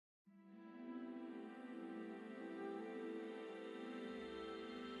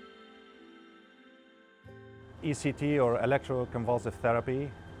ECT, or electroconvulsive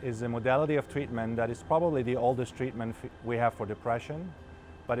therapy, is a modality of treatment that is probably the oldest treatment we have for depression,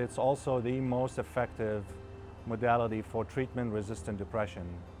 but it's also the most effective modality for treatment-resistant depression.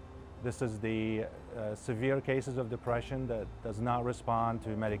 This is the severe cases of depression that does not respond to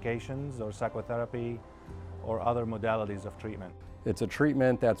medications or psychotherapy or other modalities of treatment. It's a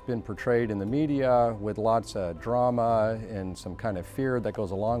treatment that's been portrayed in the media with lots of drama and some kind of fear that goes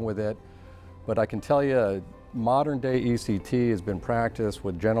along with it. But I can tell you, modern day ECT has been practiced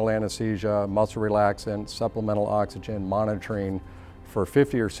with general anesthesia, muscle relaxant, supplemental oxygen monitoring for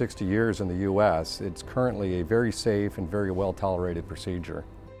 50 or 60 years in the US. It's currently a very safe and very well tolerated procedure.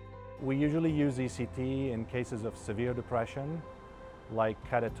 We usually use ECT in cases of severe depression, like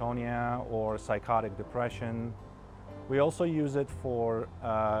catatonia or psychotic depression. We also use it for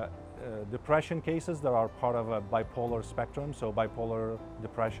depression cases that are part of a bipolar spectrum, so bipolar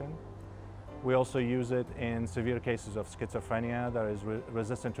depression. We also use it in severe cases of schizophrenia that is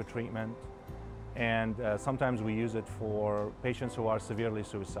resistant to treatment. And sometimes we use it for patients who are severely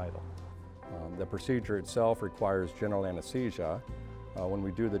suicidal. The procedure itself requires general anesthesia. When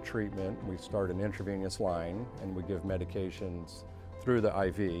we do the treatment, we start an intravenous line and we give medications through the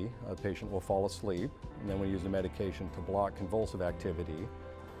IV. The patient will fall asleep, and then we use the medication to block convulsive activity.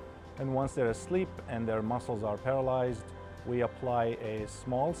 And once they're asleep and their muscles are paralyzed, we apply a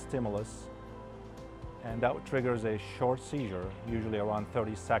small stimulus, and that triggers a short seizure, usually around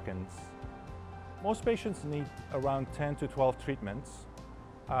 30 seconds. Most patients need around 10 to 12 treatments.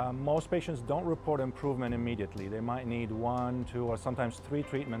 Most patients don't report improvement immediately. They might need 1, 2, or sometimes 3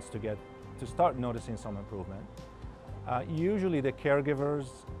 treatments to start noticing some improvement. Usually the caregivers,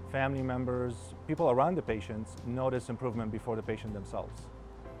 family members, people around the patients notice improvement before the patient themselves.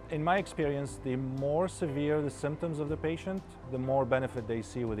 In my experience, the more severe the symptoms of the patient, the more benefit they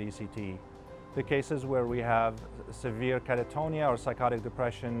see with ECT. The cases where we have severe catatonia or psychotic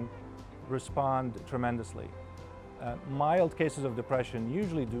depression respond tremendously. Mild cases of depression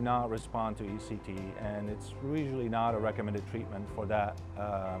usually do not respond to ECT, and it's usually not a recommended treatment for that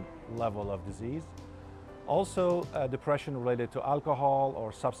level of disease. Also, depression related to alcohol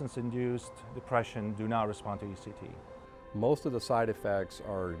or substance-induced depression do not respond to ECT. Most of the side effects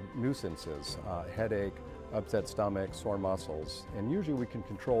are nuisances, headache, upset stomach, sore muscles, and usually we can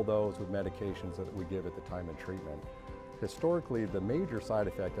control those with medications that we give at the time of treatment. Historically, the major side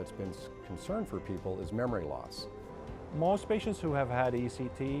effect that's been concern for people is memory loss. Most patients who have had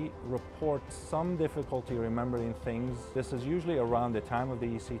ECT report some difficulty remembering things. This is usually around the time of the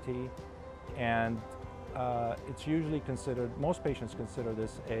ECT, and it's usually considered, most patients consider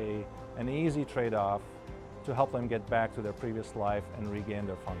this an easy trade-off to help them get back to their previous life and regain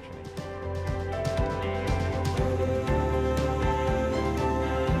their functioning.